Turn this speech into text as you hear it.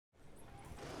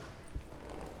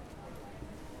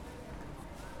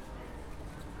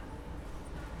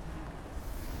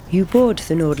You board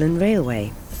the Nordland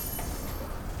Railway.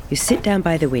 You sit down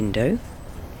by the window,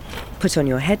 put on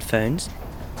your headphones,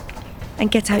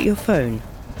 and get out your phone.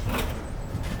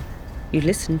 You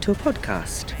listen to a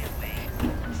podcast.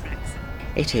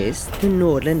 It is the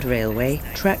Nordland Railway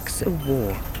Tracks of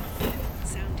War.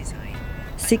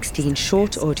 16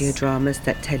 short audio dramas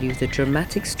that tell you the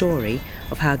dramatic story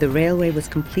of how the railway was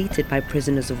completed by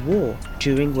prisoners of war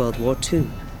during World War II.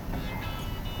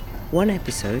 One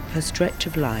episode per stretch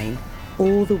of line,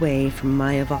 all the way from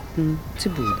Majavatn to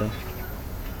Bodø.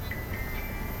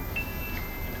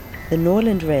 The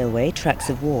Nordland Railway Tracks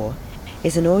of War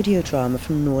is an audio drama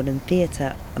from Nordland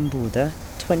Teater and Bodø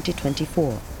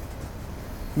 2024.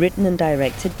 Written and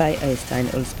directed by Øystein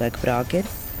Ulsberg Brager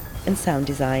and sound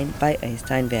design by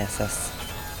Øystein Vesaas.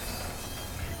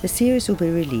 The series will be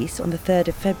released on the 3rd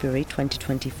of February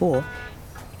 2024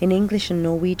 in English and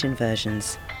Norwegian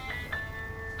versions.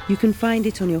 You can find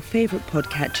it on your favourite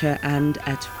podcatcher and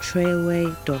at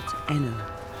trailway.no.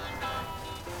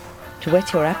 To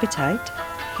whet your appetite,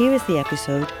 here is the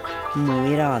episode Mo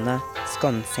I Rana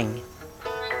Skonsing.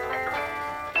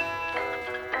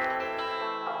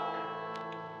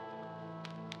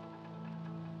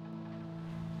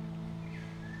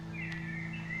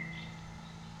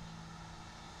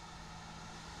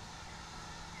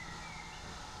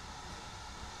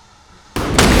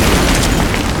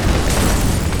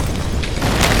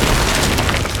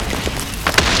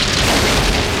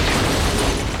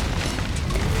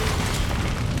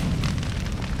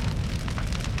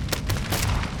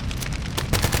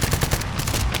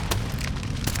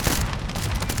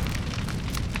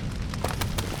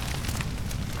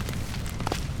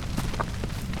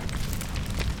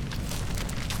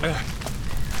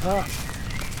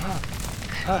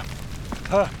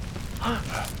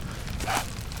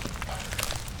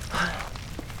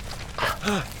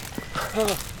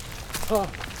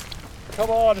 Come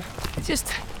on.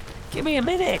 Just give me a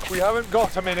minute. We haven't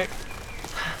got a minute.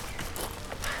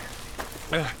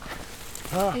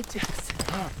 It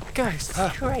just goes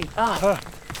straight up.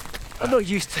 I'm not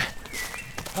used to...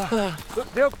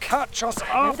 They'll catch us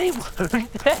up. They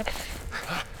won't.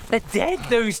 They're dead,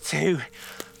 those two.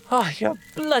 Oh, you're a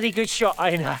bloody good shot,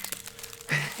 Einar.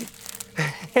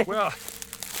 Well,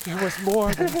 there was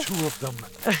more than two of them.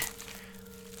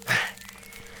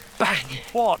 Bang.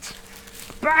 What?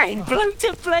 Bang! Blown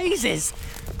to blazes!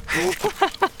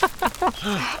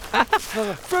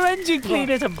 From engine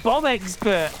cleaner to bomb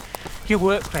expert. Your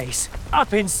workplace,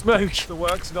 up in smoke. The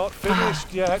work's not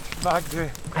finished yet,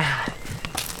 Magdi.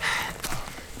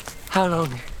 How long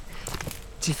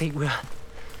do you think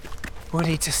we'll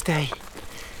need to stay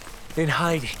in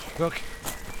hiding? Look,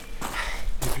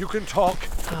 if you can talk,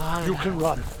 you can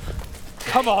run.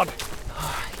 Come on.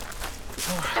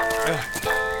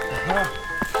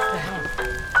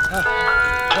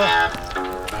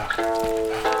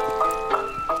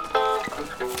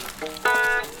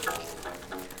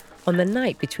 On the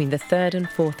night between the 3rd and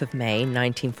 4th of May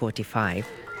 1945,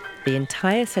 the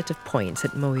entire set of points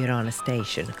at Mo I Rana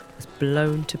station was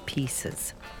blown to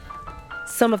pieces.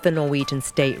 Some of the Norwegian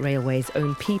State Railway's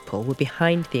own people were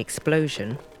behind the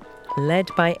explosion, led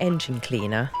by engine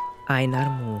cleaner Einar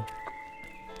Mo.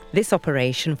 This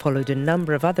operation followed a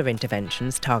number of other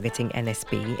interventions targeting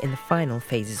NSB in the final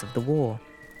phases of the war.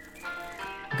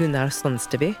 Gunnar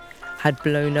Sonsteby had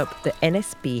blown up the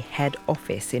NSB head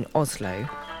office in Oslo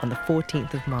on the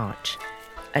 14th of March,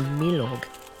 and Milorg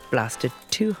blasted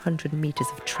 200 metres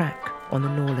of track on the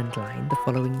Nordland line the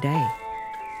following day.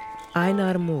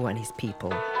 Einar Mo and his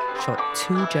people shot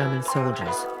 2 German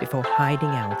soldiers before hiding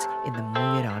out in the Mo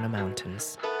I Rana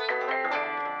mountains.